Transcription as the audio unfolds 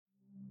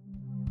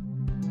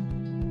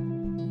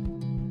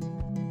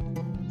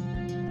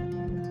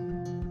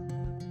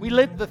We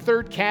lit the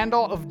third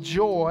candle of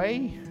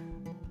joy,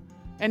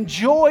 and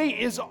joy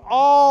is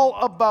all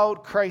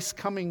about Christ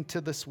coming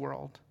to this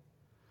world.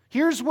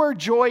 Here's where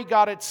joy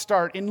got its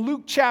start. In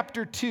Luke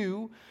chapter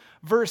 2,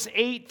 verse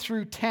 8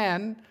 through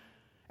 10,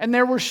 and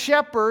there were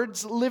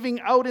shepherds living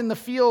out in the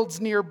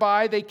fields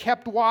nearby. They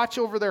kept watch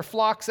over their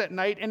flocks at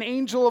night. An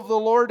angel of the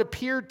Lord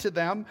appeared to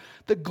them.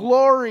 The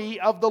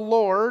glory of the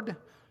Lord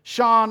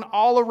shone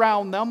all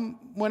around them.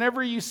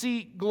 Whenever you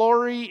see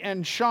glory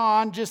and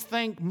shone, just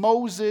think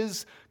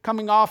Moses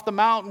coming off the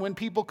mountain when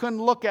people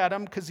couldn't look at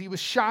him because he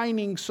was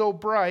shining so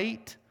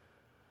bright.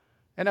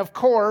 And of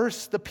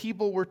course, the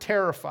people were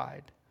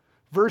terrified.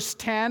 Verse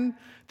 10,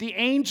 the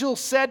angel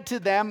said to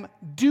them,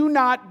 "Do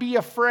not be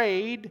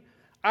afraid.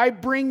 I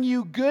bring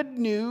you good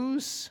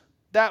news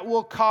that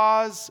will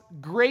cause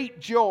great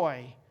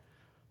joy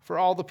for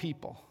all the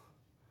people."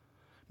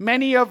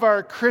 Many of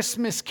our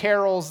Christmas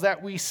carols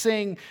that we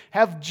sing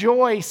have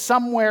joy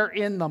somewhere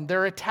in them.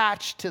 They're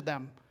attached to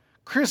them.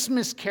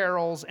 Christmas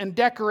carols and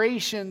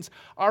decorations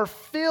are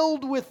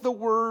filled with the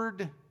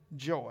word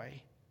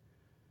joy.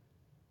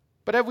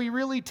 But have we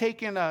really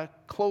taken a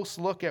close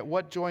look at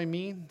what joy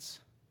means?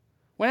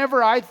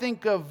 Whenever I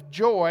think of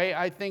joy,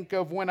 I think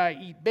of when I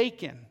eat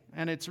bacon,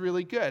 and it's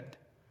really good.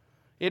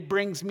 It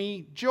brings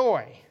me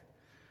joy.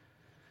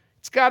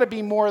 It's got to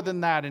be more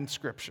than that in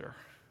Scripture.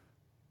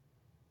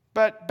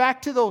 But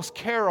back to those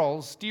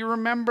carols, do you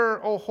remember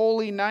O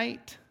Holy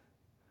Night?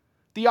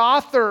 The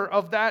author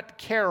of that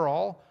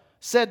carol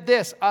said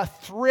this, "A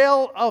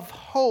thrill of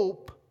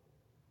hope,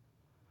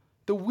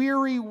 the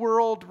weary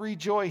world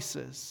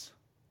rejoices,"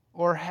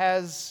 or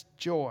has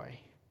joy.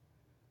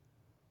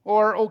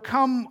 Or, O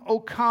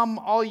come,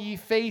 all ye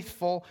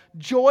faithful,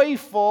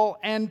 joyful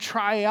and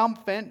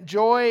triumphant,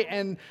 joy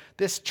and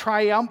this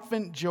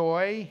triumphant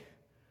joy,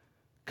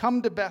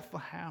 come to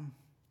Bethlehem.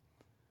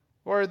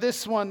 Or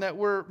this one that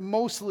we're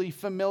mostly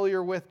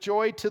familiar with,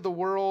 joy to the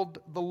world,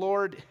 the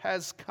Lord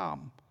has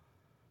come.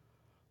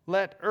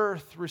 Let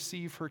earth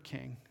receive her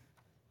King.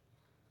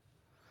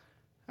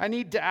 I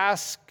need to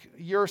ask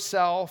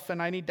yourself, and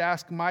I need to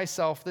ask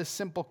myself this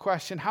simple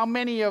question. How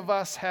many of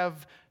us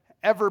have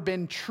ever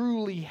been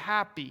truly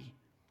happy?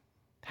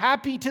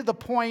 Happy to the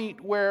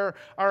point where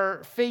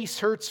our face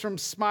hurts from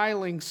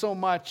smiling so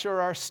much, or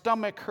our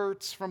stomach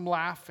hurts from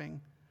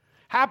laughing.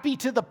 Happy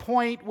to the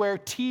point where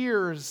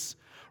tears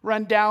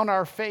run down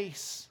our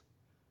face.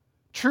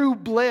 True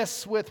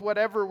bliss with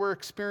whatever we're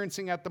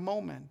experiencing at the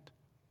moment.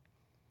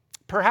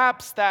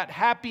 Perhaps that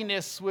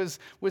happiness was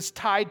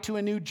tied to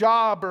a new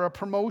job or a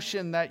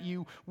promotion that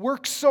you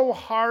worked so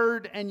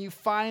hard and you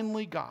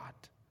finally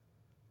got.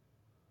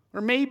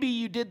 Or maybe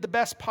you did the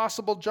best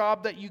possible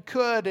job that you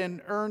could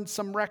and earned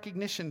some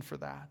recognition for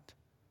that.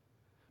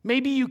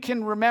 Maybe you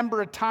can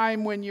remember a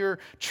time when your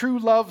true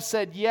love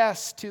said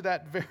yes to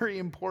that very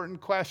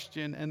important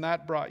question, and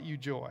that brought you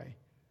joy.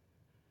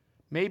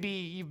 Maybe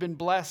you've been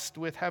blessed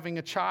with having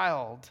a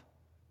child,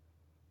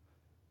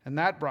 and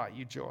that brought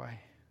you joy.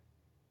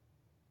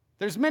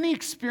 There's many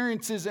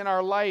experiences in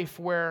our life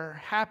where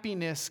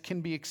happiness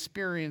can be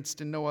experienced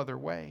in no other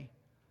way.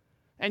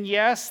 And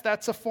yes,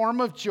 that's a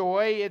form of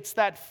joy. It's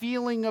that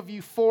feeling of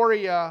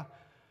euphoria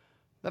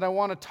that I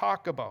want to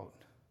talk about.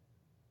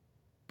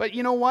 But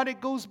you know what? It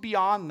goes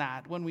beyond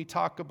that when we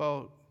talk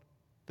about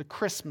the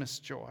Christmas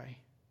joy.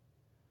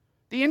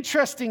 The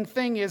interesting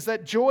thing is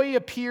that joy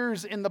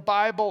appears in the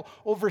Bible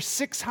over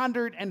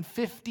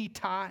 650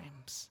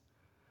 times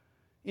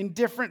in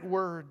different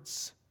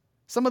words.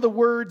 Some of the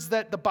words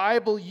that the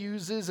Bible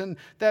uses and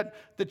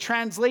that the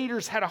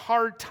translators had a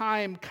hard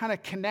time kind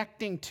of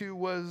connecting to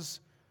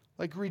was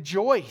like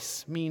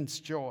rejoice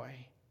means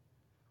joy.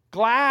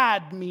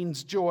 Glad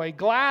means joy,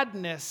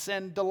 gladness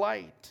and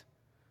delight.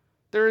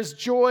 There is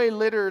joy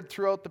littered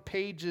throughout the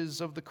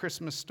pages of the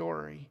Christmas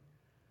story.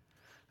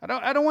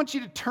 I don't want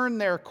you to turn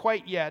there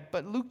quite yet,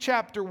 but Luke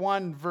chapter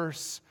 1,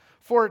 verse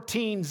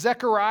 14,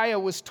 Zechariah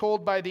was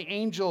told by the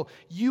angel,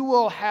 "You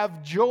will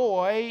have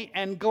joy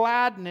and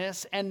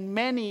gladness, and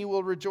many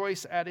will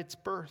rejoice at his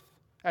birth."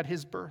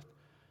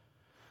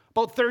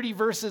 About 30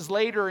 verses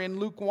later in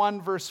Luke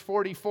 1, verse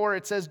 44,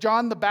 it says,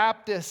 John the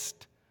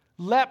Baptist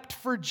leapt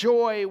for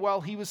joy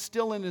while he was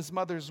still in his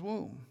mother's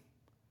womb.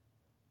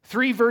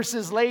 3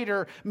 verses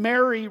later,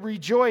 Mary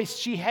rejoiced.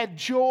 She had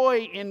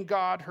joy in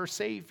God, her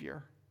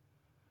Savior.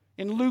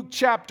 In Luke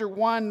chapter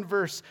 1,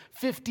 verse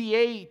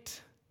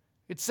 58,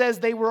 it says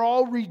they were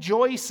all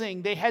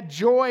rejoicing. They had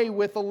joy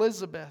with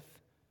Elizabeth.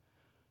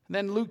 And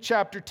then Luke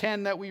chapter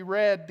 10 that we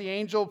read, the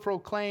angel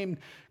proclaimed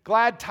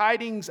glad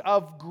tidings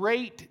of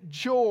great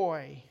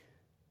joy.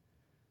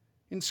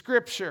 In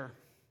Scripture,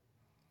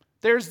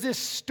 there's this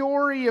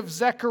story of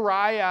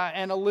Zechariah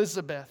and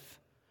Elizabeth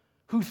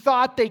who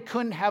thought they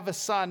couldn't have a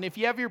son. If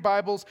you have your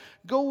Bibles,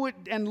 go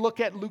and look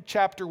at Luke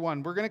chapter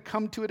 1. We're going to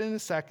come to it in a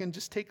second.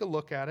 Just take a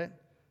look at it.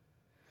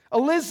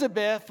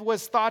 Elizabeth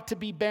was thought to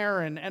be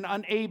barren and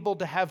unable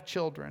to have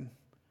children.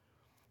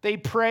 They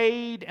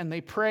prayed and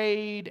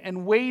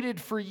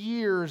waited for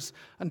years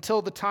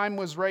until the time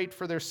was right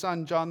for their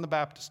son, John the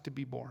Baptist, to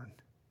be born.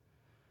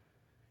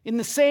 In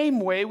the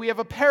same way, we have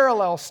a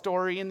parallel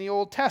story in the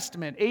Old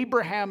Testament.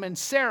 Abraham and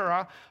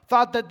Sarah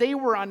thought that they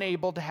were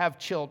unable to have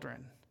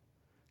children.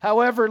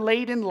 However,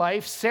 late in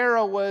life,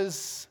 Sarah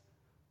was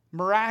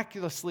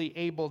miraculously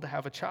able to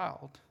have a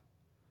child.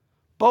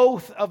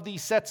 Both of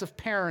these sets of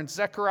parents,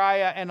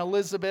 Zechariah and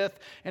Elizabeth,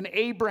 and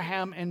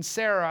Abraham and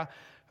Sarah,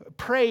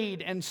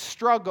 prayed and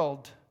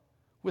struggled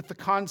with the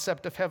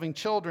concept of having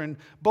children.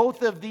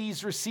 Both of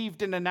these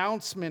received an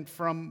announcement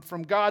from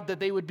God that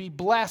they would be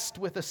blessed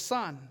with a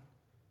son.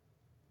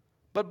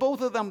 But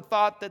both of them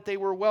thought that they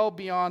were well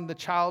beyond the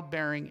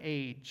childbearing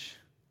age.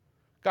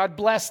 God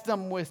blessed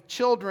them with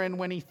children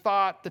when he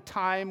thought the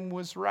time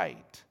was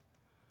right.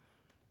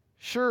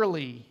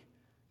 Surely,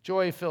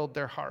 joy filled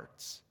their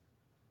hearts.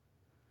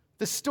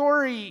 The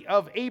story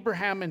of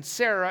Abraham and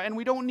Sarah, and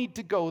we don't need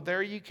to go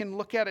there, you can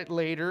look at it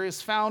later,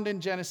 is found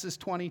in Genesis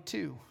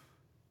 22.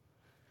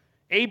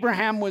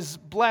 Abraham was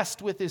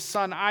blessed with his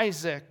son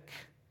Isaac,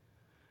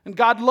 and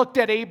God looked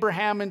at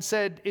Abraham and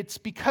said, "It's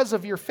because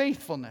of your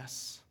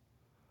faithfulness."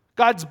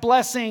 God's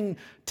blessing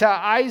to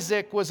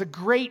Isaac was a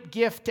great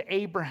gift to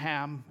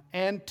Abraham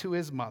and to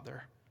his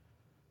mother.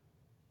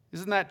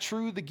 Isn't that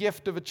true? The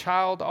gift of a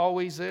child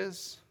always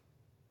is.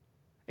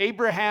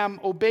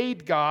 Abraham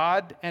obeyed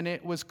God, and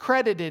it was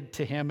credited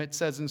to him, it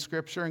says in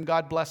Scripture, and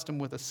God blessed him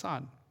with a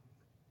son.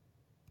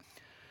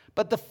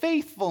 But the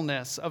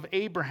faithfulness of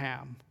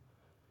Abraham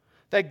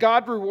that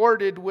God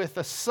rewarded with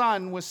a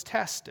son was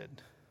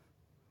tested.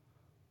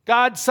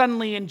 God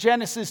suddenly in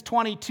Genesis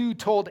 22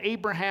 told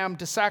Abraham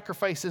to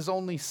sacrifice his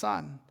only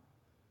son.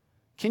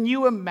 Can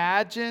you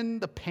imagine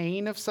the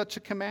pain of such a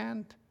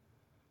command?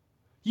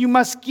 You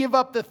must give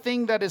up the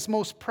thing that is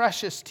most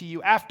precious to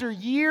you. After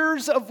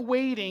years of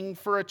waiting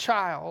for a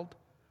child,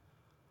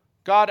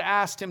 God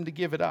asked him to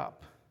give it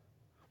up.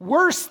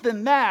 Worse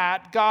than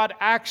that, God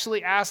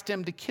actually asked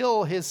him to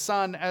kill his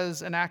son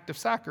as an act of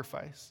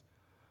sacrifice.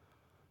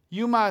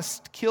 You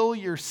must kill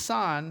your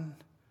son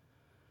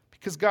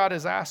because God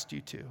has asked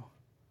you to.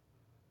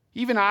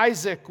 Even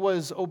Isaac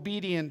was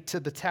obedient to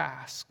the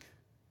task.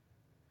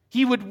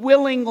 He would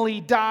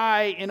willingly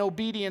die in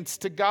obedience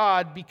to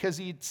God because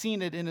he'd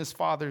seen it in his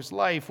father's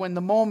life. When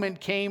the moment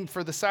came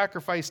for the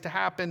sacrifice to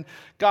happen,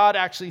 God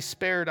actually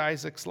spared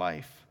Isaac's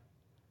life.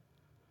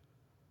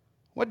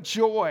 What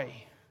joy,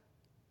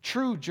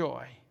 true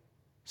joy,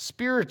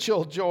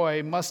 spiritual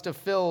joy must have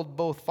filled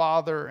both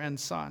father and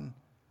son.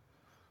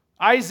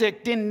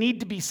 Isaac didn't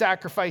need to be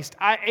sacrificed.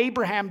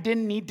 Abraham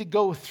didn't need to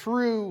go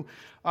through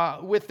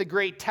with the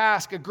great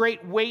task. A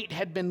great weight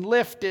had been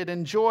lifted,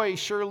 and joy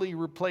surely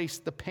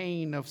replaced the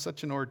pain of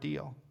such an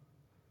ordeal.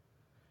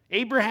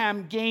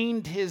 Abraham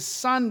gained his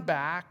son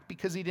back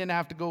because he didn't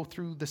have to go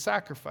through the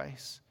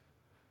sacrifice.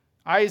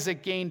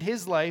 Isaac gained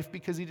his life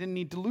because he didn't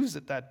need to lose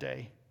it that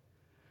day.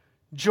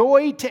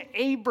 Joy to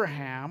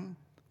Abraham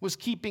was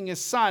keeping his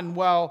son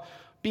while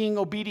being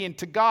obedient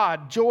to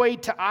God. Joy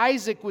to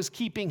Isaac was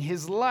keeping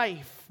his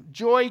life.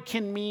 Joy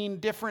can mean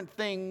different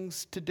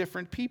things to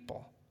different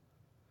people.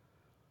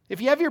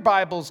 If you have your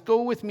Bibles,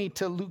 go with me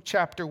to Luke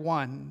chapter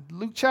 1.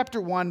 Luke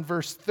chapter 1,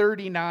 verse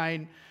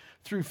 39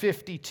 through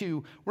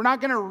 52. We're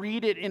not going to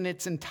read it in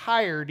its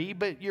entirety,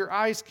 but your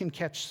eyes can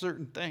catch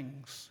certain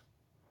things.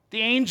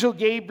 The angel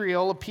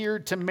Gabriel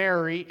appeared to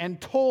Mary and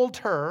told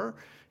her,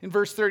 in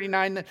verse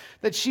 39,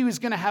 that she was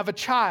going to have a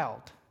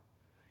child,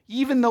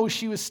 even though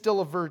she was still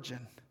a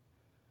virgin.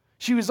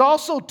 She was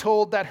also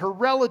told that her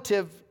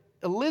relative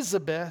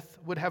Elizabeth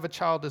would have a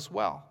child as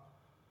well.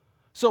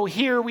 So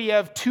here we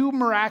have two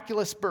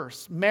miraculous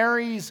births: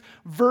 Mary's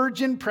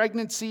virgin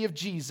pregnancy of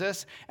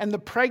Jesus and the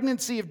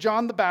pregnancy of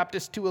John the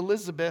Baptist to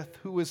Elizabeth,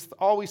 who was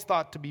always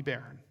thought to be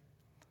barren.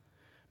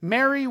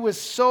 Mary was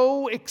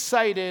so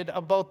excited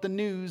about the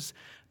news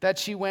that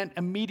she went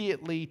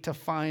immediately to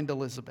find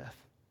Elizabeth.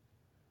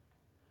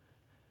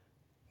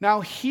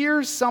 Now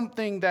here's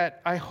something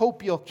that I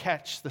hope you'll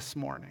catch this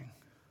morning.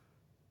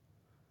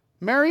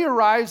 Mary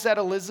arrives at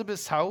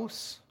Elizabeth's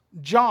house.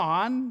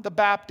 John the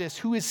Baptist,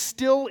 who is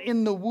still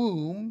in the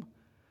womb,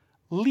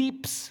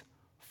 leaps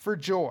for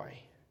joy.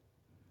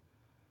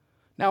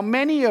 Now,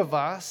 many of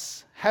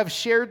us have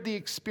shared the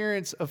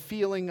experience of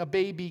feeling a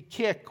baby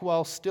kick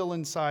while still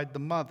inside the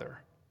mother.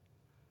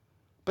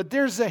 But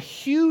there's a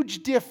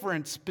huge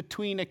difference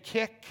between a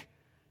kick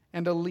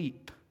and a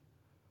leap.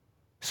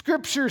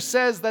 Scripture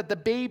says that the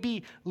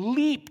baby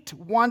leaped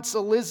once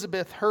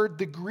Elizabeth heard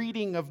the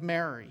greeting of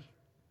Mary.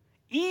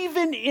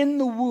 Even in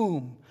the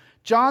womb,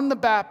 John the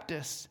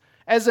Baptist,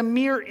 as a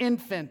mere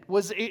infant,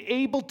 was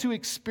able to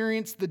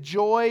experience the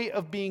joy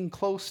of being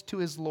close to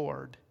his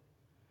Lord.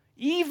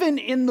 Even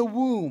in the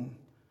womb,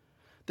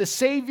 the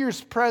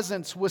Savior's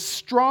presence was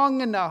strong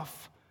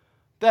enough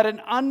that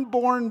an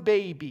unborn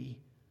baby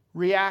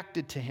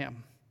reacted to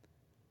him.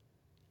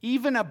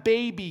 Even a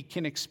baby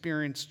can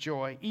experience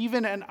joy,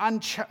 even an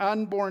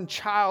unborn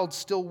child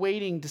still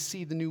waiting to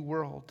see the new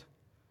world.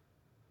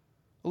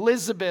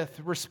 Elizabeth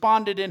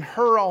responded in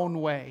her own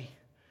way.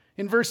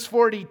 In verse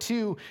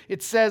 42,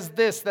 it says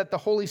this, that the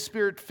Holy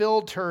Spirit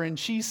filled her, and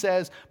she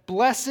says,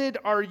 "Blessed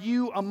are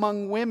you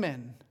among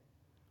women,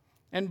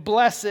 and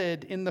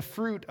blessed in the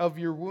fruit of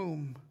your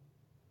womb.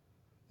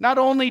 Not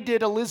only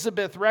did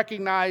Elizabeth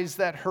recognize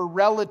that her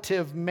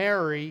relative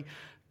Mary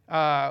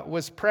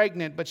was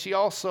pregnant, but she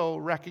also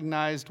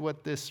recognized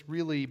what this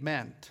really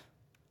meant.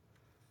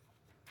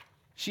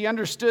 She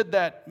understood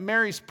that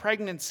Mary's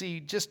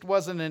pregnancy just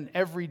wasn't an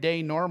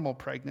everyday normal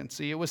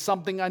pregnancy. It was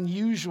something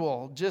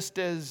unusual, just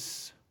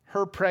as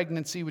her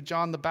pregnancy with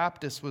John the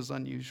Baptist was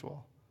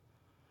unusual.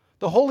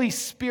 The Holy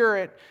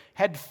Spirit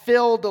had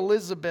filled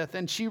Elizabeth,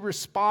 and she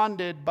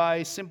responded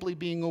by simply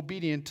being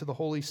obedient to the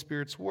Holy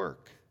Spirit's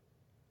work.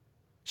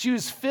 She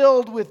was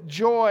filled with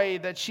joy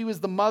that she was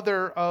the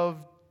mother of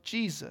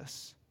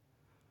Jesus.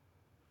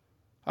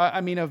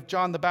 Of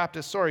John the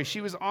Baptist, She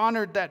was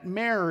honored that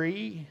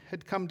Mary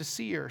had come to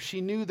see her.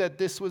 She knew that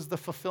this was the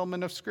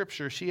fulfillment of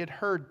Scripture. She had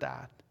heard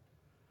that.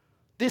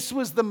 This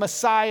was the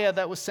Messiah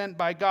that was sent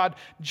by God.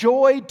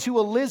 Joy to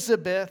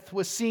Elizabeth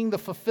was seeing the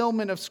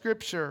fulfillment of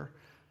Scripture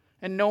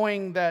and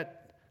knowing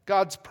that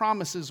God's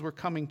promises were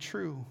coming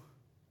true.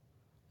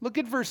 Look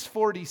at verse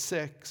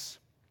 46.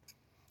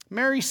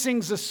 Mary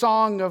sings a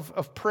song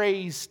of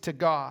praise to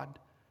God.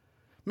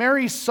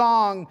 Mary's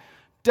song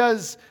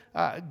does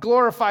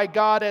glorify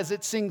God as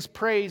it sings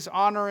praise,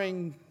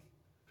 honoring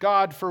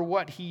God for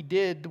what he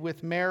did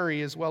with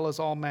Mary as well as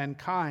all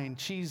mankind.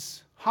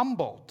 She's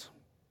humbled.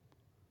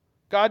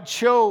 God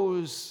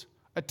chose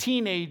a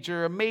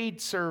teenager, a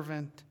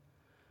maidservant,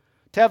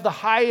 to have the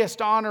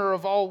highest honor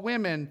of all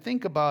women.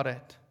 Think about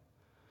it.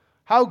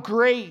 How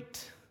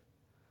great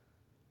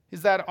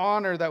is that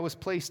honor that was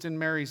placed in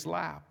Mary's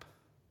lap?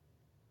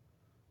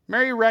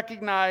 Mary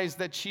recognized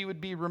that she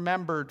would be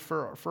remembered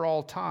for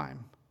all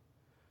time.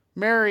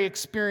 Mary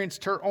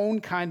experienced her own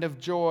kind of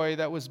joy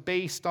that was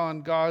based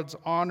on God's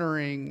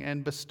honoring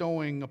and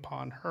bestowing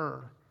upon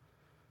her.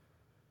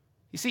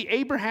 You see,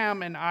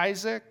 Abraham and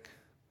Isaac,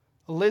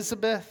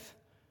 Elizabeth,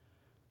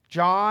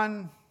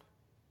 John,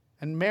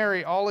 and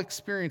Mary all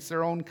experienced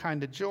their own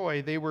kind of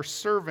joy. They were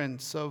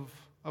servants of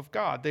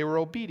God. They were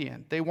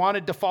obedient. They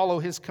wanted to follow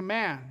his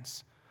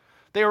commands.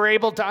 They were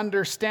able to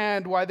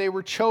understand why they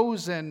were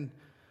chosen.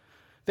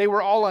 They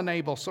were all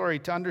unable,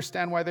 to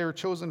understand why they were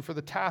chosen for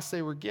the task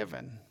they were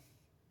given.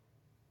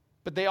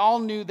 But they all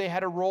knew they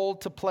had a role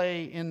to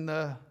play in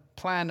the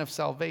plan of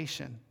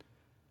salvation.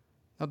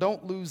 Now,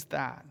 don't lose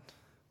that.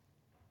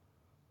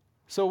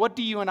 So what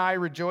do you and I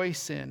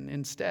rejoice in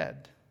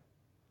instead?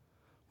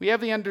 We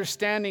have the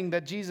understanding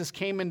that Jesus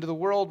came into the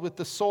world with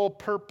the sole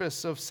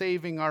purpose of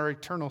saving our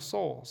eternal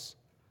souls.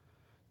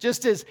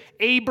 Just as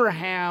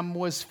Abraham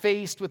was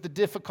faced with the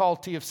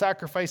difficulty of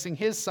sacrificing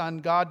his son,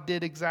 God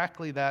did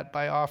exactly that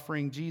by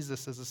offering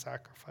Jesus as a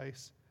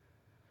sacrifice.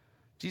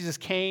 Jesus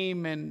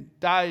came and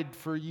died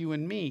for you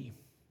and me.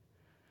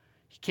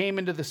 He came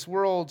into this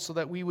world so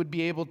that we would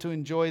be able to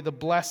enjoy the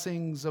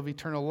blessings of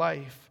eternal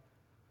life.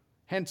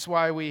 Hence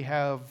why we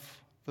have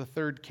the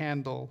third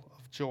candle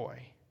of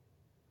joy.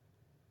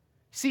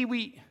 See,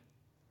 we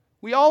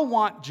all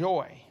want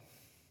joy.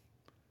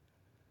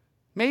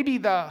 Maybe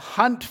the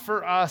hunt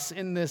for us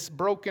in this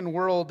broken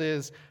world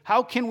is,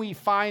 how can we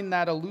find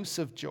that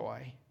elusive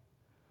joy?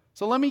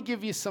 So let me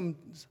give you some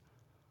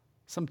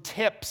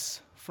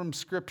tips from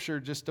Scripture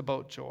just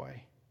about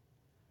joy.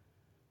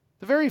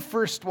 The very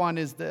first one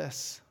is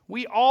this.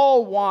 We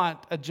all want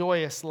a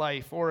joyous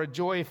life or a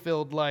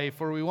joy-filled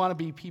life, or we want to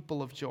be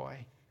people of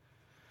joy.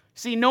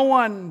 See, no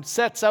one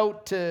sets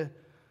out to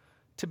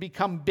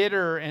become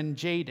bitter and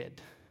jaded.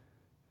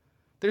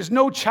 There's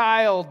no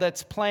child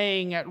that's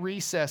playing at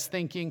recess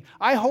thinking,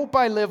 I hope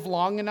I live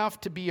long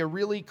enough to be a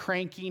really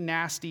cranky,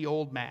 nasty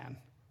old man.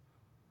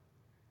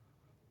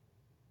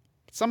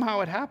 But somehow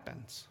it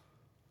happens.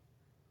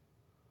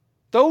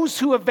 Those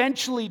who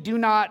eventually do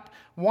not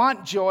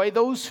want joy,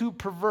 those who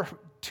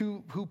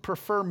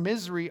prefer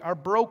misery, are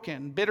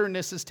broken.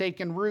 Bitterness has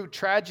taken root.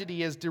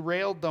 Tragedy has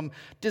derailed them.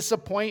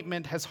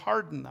 Disappointment has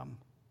hardened them.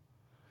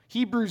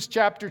 Hebrews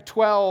chapter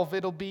 12,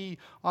 it'll be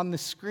on the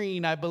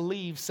screen, I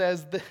believe,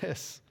 says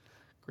this.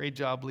 Great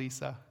job,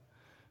 Lisa.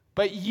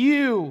 But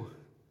you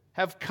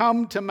have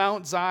come to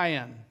Mount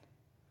Zion,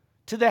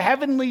 to the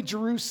heavenly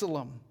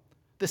Jerusalem,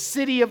 the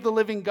city of the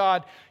living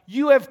God.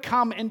 You have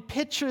come, and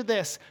picture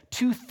this,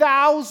 to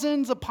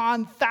thousands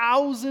upon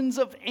thousands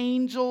of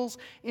angels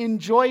in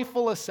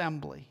joyful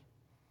assembly.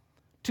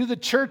 To the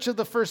church of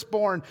the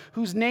firstborn,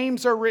 whose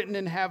names are written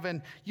in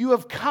heaven. You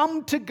have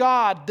come to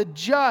God, the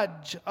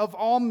judge of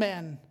all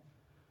men.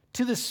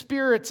 To the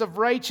spirits of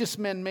righteous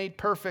men made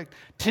perfect.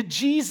 To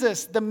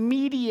Jesus, the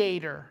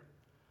mediator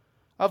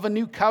of a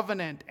new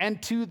covenant.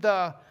 And to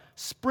the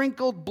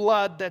sprinkled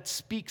blood that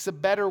speaks a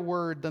better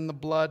word than the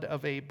blood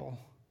of Abel.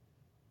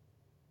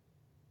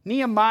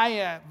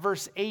 Nehemiah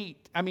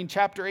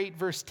chapter 8,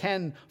 verse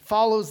 10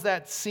 follows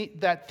that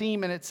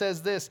theme, and it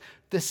says this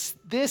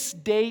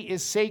day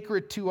is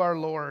sacred to our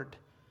Lord.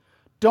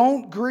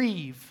 Don't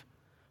grieve,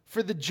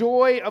 for the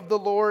joy of the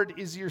Lord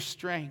is your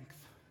strength.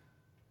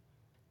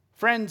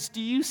 Friends, do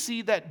you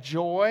see that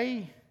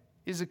joy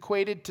is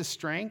equated to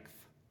strength?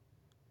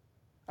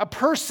 A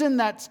person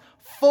that's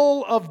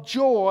full of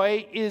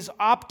joy is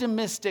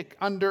optimistic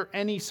under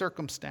any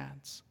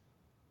circumstance.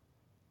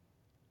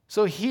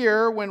 So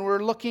here, when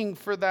we're looking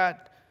for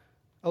that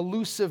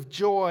elusive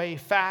joy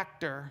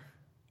factor,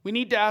 we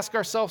need to ask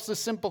ourselves the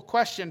simple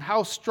question: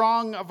 how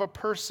strong of a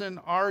person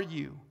are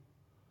you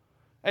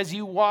as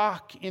you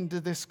walk into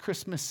this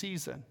Christmas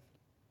season?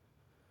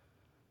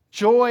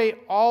 Joy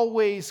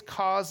always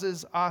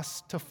causes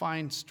us to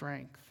find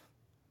strength.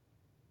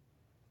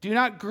 Do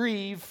not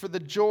grieve, for the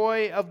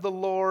joy of the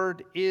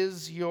Lord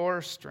is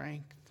your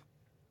strength.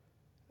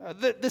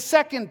 The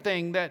second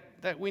thing that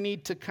we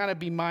need to kind of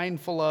be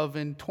mindful of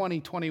in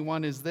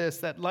 2021 is this: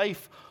 that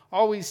life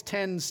always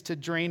tends to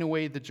drain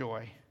away the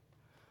joy.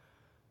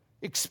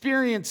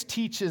 Experience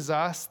teaches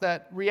us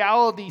that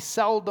reality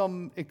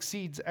seldom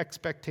exceeds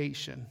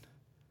expectation.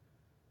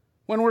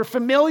 When we're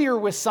familiar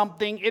with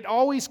something, it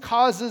always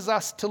causes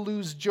us to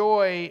lose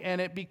joy, and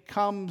it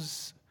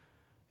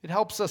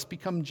helps us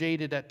become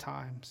jaded at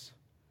times.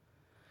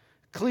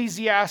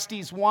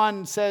 Ecclesiastes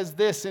 1 says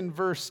this in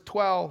verse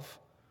 12: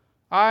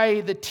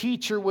 I, the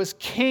teacher, was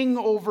king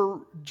over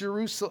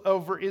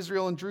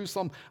Israel and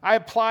Jerusalem. I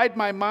applied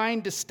my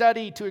mind to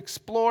study, to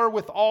explore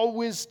with all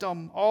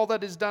wisdom all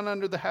that is done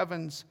under the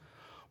heavens.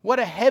 What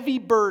a heavy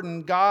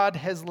burden God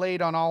has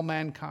laid on all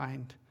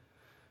mankind.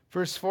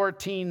 Verse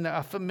 14,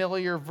 a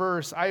familiar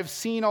verse: I have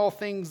seen all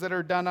things that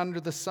are done under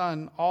the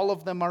sun. All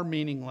of them are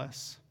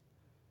meaningless,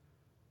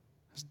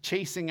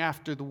 chasing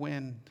after the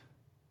wind.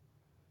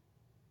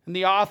 And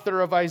the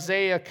author of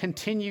Isaiah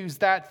continues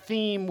that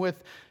theme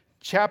with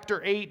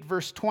chapter 8,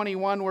 verse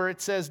 21, where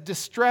it says,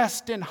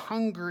 distressed and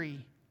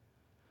hungry,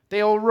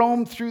 they will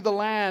roam through the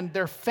land.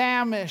 They're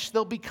famished.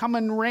 They'll become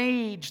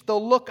enraged.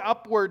 They'll look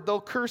upward.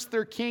 They'll curse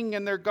their king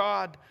and their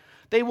God.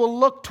 They will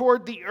look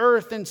toward the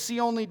earth and see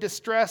only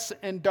distress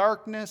and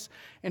darkness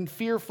and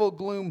fearful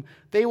gloom.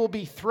 They will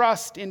be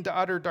thrust into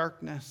utter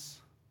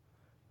darkness.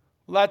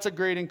 Well, that's a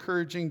great,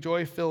 encouraging,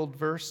 joy-filled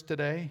verse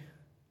today.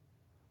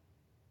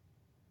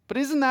 But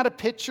isn't that a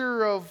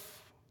picture of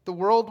the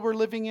world we're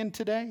living in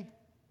today?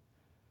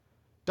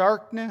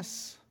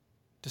 Darkness,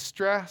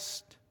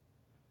 distressed,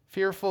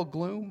 fearful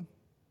gloom.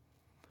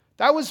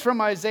 That was from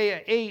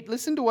Isaiah 8.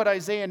 Listen to what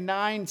Isaiah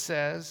 9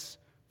 says.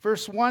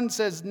 Verse 1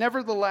 says,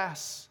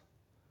 nevertheless.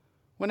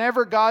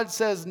 Whenever God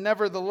says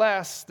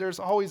nevertheless, there's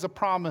always a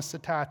promise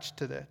attached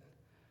to it.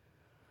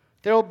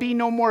 There will be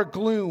no more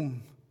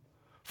gloom.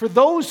 For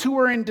those who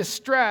are in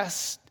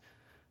distress,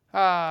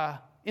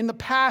 in the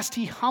past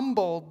he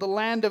humbled the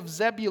land of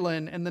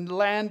Zebulun and the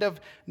land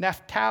of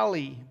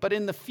Naphtali. But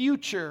in the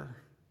future,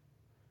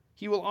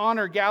 he will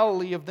honor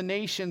Galilee of the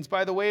nations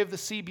by the way of the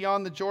sea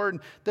beyond the Jordan.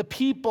 The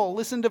people,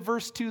 listen to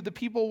verse 2, the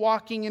people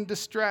walking in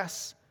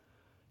distress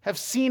have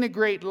seen a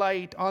great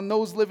light. On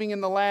those living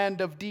in the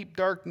land of deep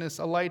darkness,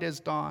 a light has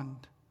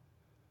dawned.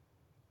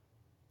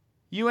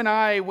 You and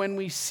I, when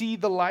we see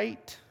the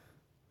light,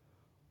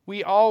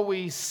 we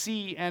always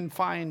see and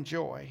find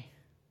joy.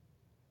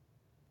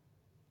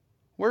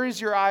 Where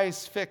is your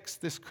eyes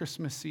fixed this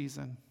Christmas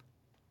season?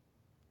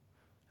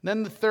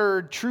 Then the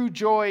third, true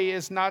joy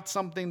is not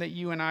something that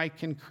you and I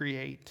can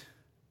create.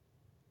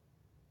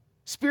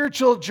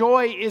 Spiritual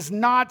joy is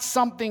not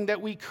something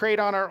that we create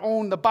on our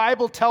own. The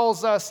Bible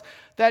tells us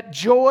that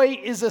joy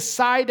is a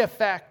side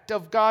effect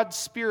of God's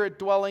Spirit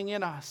dwelling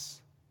in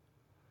us.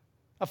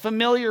 A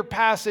familiar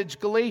passage,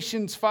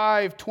 Galatians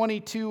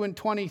 5:22 and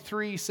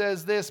 23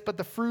 says this, but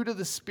the fruit of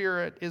the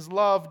Spirit is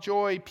love,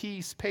 joy,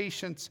 peace,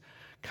 patience,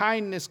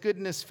 kindness,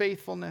 goodness,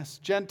 faithfulness,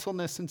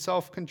 gentleness, and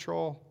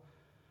self-control.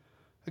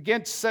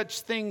 Against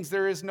such things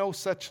there is no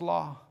such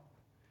law.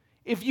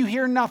 If you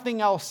hear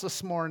nothing else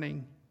this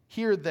morning,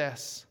 hear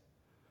this.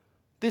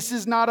 This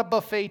is not a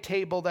buffet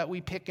table that we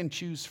pick and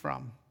choose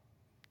from.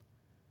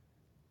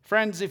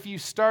 Friends, if you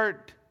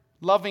start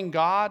loving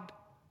God,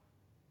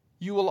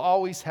 you will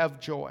always have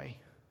joy.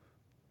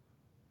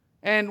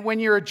 And when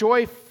you're a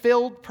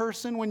joy-filled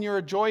person, when you're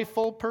a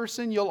joyful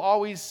person, you'll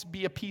always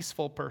be a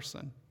peaceful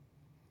person.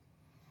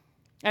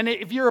 And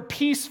if you're a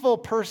peaceful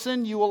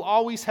person, you will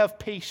always have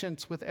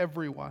patience with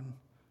everyone.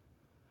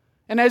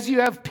 And as you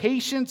have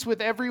patience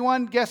with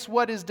everyone, guess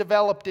what is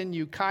developed in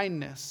you?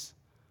 Kindness.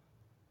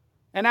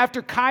 And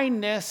after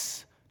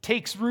kindness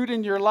takes root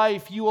in your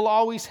life, you will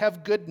always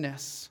have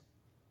goodness.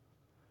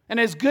 And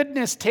as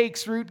goodness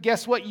takes root,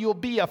 guess what? You'll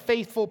be a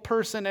faithful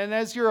person. And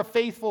as you're a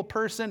faithful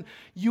person,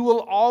 you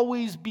will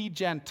always be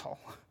gentle.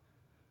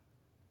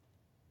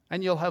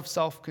 And you'll have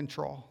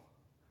self-control.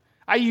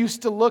 I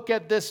used to look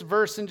at this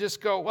verse and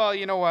just go, well,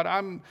 you know what?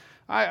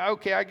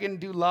 I can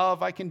do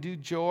love, I can do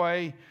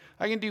joy,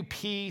 I can do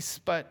peace,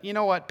 but you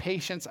know what?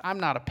 Patience, I'm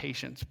not a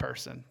patience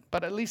person.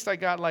 But at least I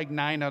got like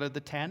 9 out of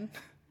the 10.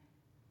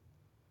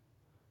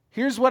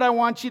 Here's what I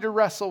want you to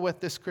wrestle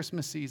with this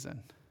Christmas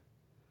season.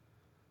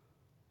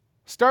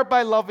 Start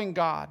by loving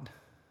God.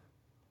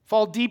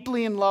 Fall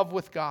deeply in love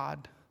with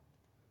God.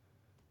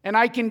 And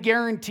I can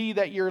guarantee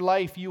that your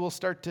life, you will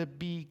start to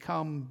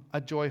become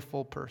a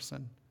joyful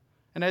person.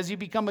 And as you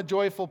become a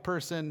joyful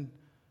person,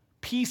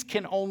 peace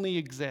can only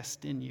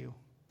exist in you.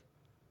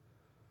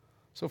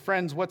 So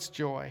friends, what's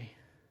joy?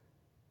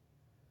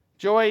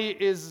 Joy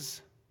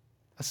is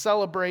a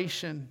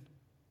celebration.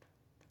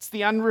 It's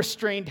the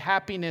unrestrained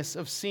happiness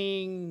of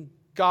seeing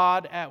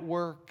God at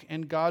work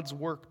and God's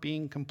work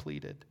being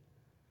completed.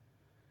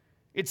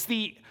 It's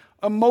the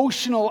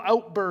emotional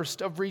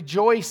outburst of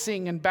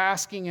rejoicing and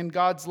basking in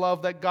God's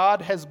love that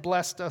God has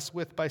blessed us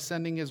with by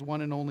sending his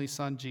one and only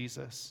Son,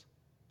 Jesus.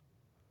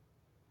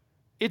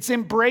 It's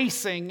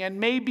embracing, and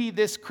maybe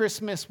this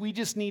Christmas we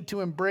just need to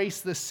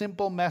embrace the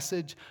simple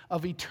message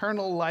of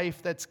eternal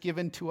life that's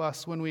given to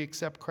us when we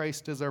accept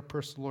Christ as our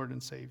personal Lord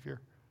and Savior.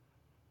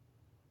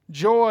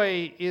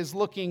 Joy is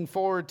looking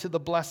forward to the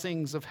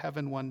blessings of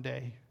heaven one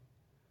day.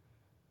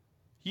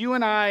 You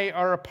and I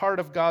are a part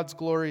of God's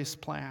glorious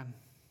plan.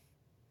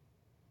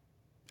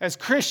 As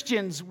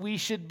Christians, we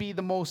should be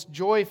the most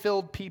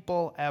joy-filled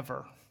people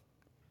ever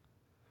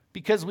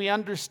because we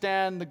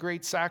understand the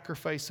great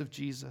sacrifice of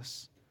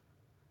Jesus.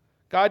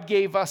 God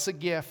gave us a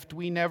gift.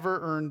 We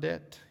never earned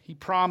it. He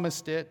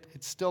promised it.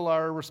 It's still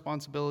our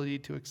responsibility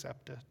to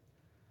accept it.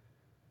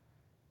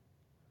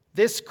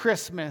 This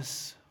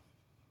Christmas,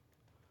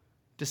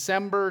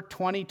 December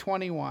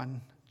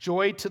 2021,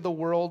 Joy to the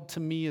World to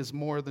me is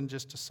more than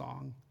just a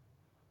song.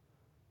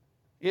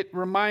 It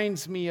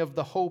reminds me of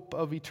the hope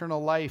of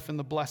eternal life and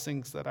the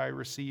blessings that I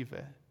receive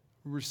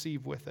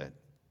with it.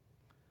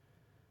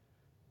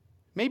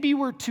 Maybe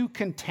we're too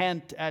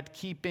content at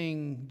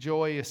keeping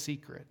joy a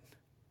secret.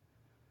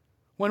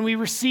 When we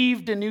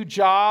received a new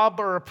job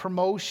or a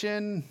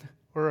promotion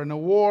or an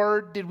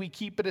award, did we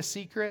keep it a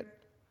secret?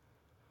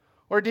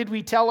 Or did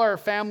we tell our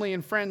family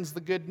and friends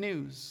the good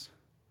news?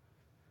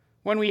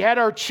 When we had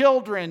our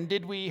children,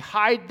 did we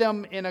hide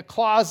them in a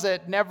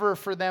closet, never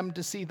for them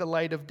to see the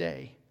light of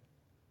day?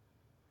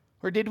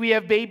 Or did we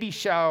have baby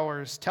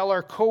showers, tell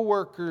our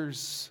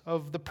coworkers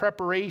of the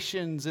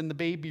preparations in the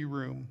baby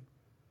room?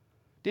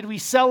 Did we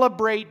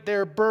celebrate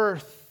their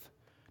birth?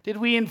 Did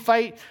we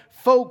invite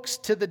folks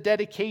to the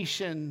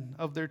dedication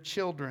of their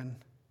children?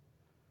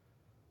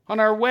 On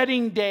our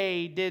wedding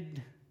day,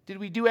 did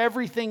we do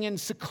everything in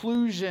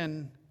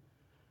seclusion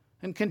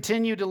and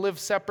continue to live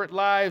separate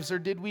lives? Or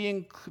did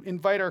we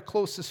invite our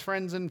closest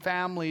friends and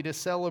family to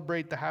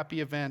celebrate the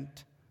happy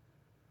event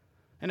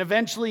and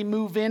eventually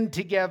move in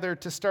together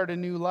to start a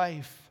new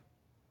life?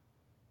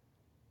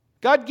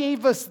 God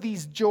gave us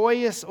these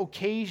joyous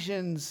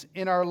occasions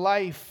in our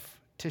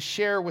life to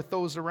share with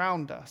those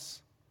around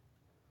us.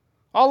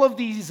 All of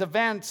these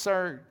events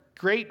are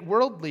great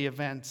worldly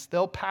events.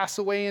 They'll pass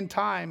away in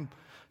time.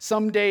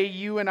 Someday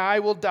you and I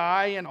will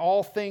die, and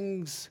all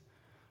things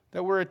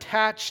that were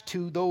attached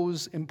to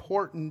those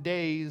important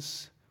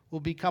days will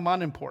become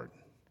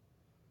unimportant.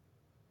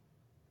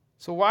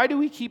 So why do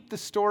we keep the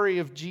story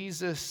of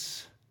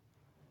Jesus,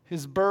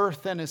 his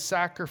birth and his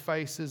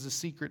sacrifices a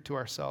secret to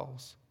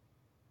ourselves?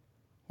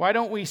 Why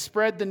don't we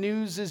spread the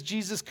news as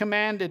Jesus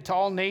commanded to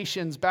all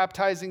nations,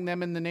 baptizing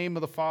them in the name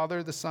of the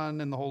Father, the Son,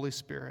 and the Holy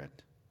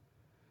Spirit?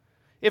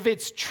 If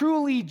it's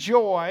truly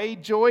joy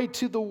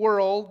to the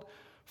world,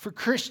 for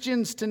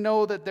Christians to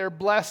know that they're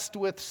blessed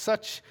with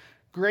such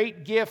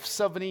great gifts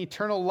of an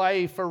eternal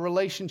life, a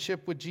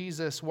relationship with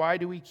Jesus, why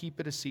do we keep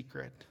it a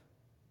secret?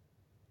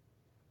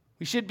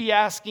 We should be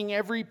asking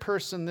every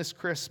person this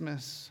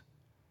Christmas,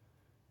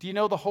 do you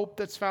know the hope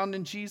that's found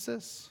in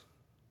Jesus?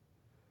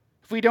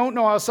 If we don't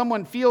know how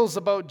someone feels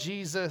about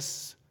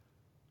Jesus,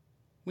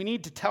 we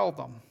need to tell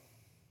them.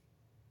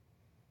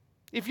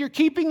 If you're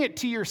keeping it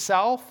to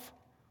yourself,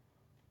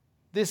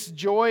 this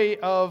joy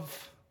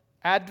of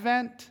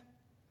Advent,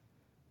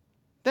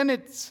 then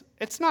it's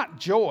not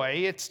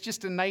joy, it's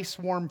just a nice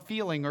warm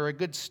feeling or a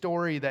good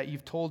story that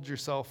you've told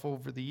yourself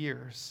over the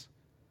years.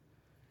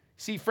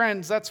 See,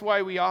 friends, that's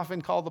why we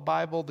often call the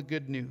Bible the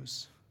good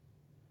news.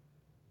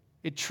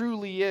 It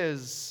truly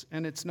is,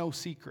 and it's no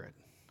secret.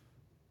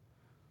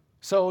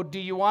 So, do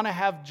you want to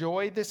have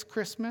joy this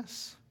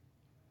Christmas?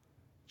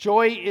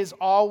 Joy is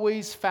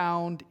always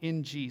found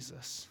in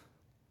Jesus.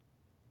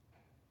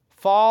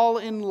 Fall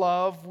in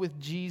love with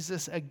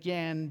Jesus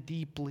again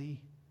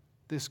deeply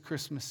this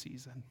Christmas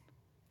season.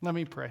 Let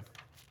me pray.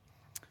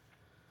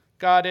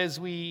 God, as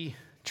we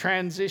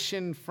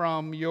transition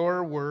from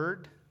your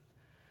word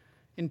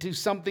into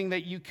something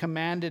that you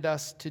commanded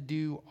us to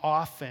do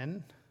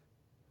often,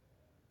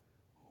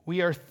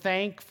 we are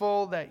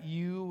thankful that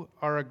you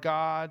are a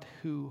God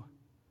who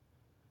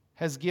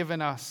has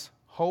given us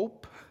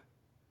hope,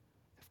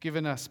 has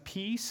given us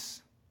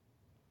peace,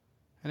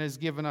 and has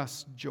given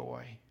us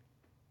joy.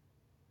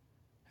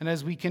 And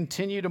as we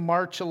continue to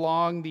march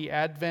along the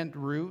Advent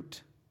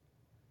route,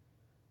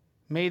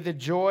 may the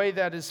joy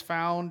that is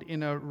found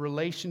in a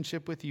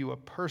relationship with you, a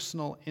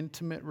personal,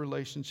 intimate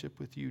relationship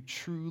with you,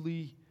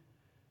 truly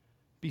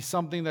be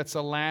something that's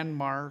a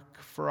landmark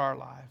for our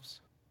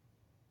lives.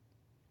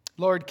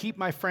 Lord, keep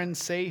my friends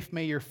safe.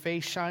 May your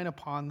face shine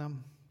upon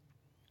them.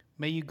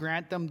 May you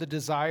grant them the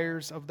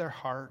desires of their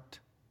heart.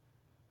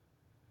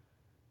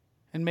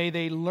 And may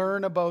they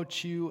learn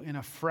about you in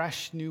a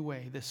fresh new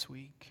way this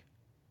week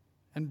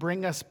and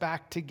bring us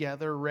back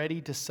together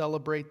ready to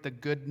celebrate the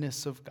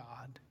goodness of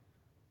God.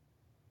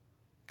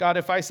 God,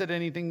 if I said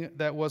anything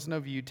that wasn't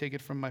of you, take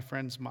it from my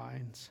friends'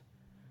 minds.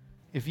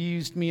 If you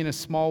used me in a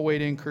small way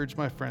to encourage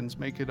my friends,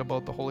 make it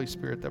about the Holy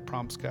Spirit that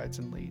prompts, guides,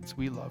 and leads.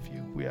 We love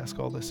you. We ask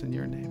all this in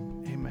your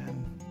name.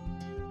 Amen.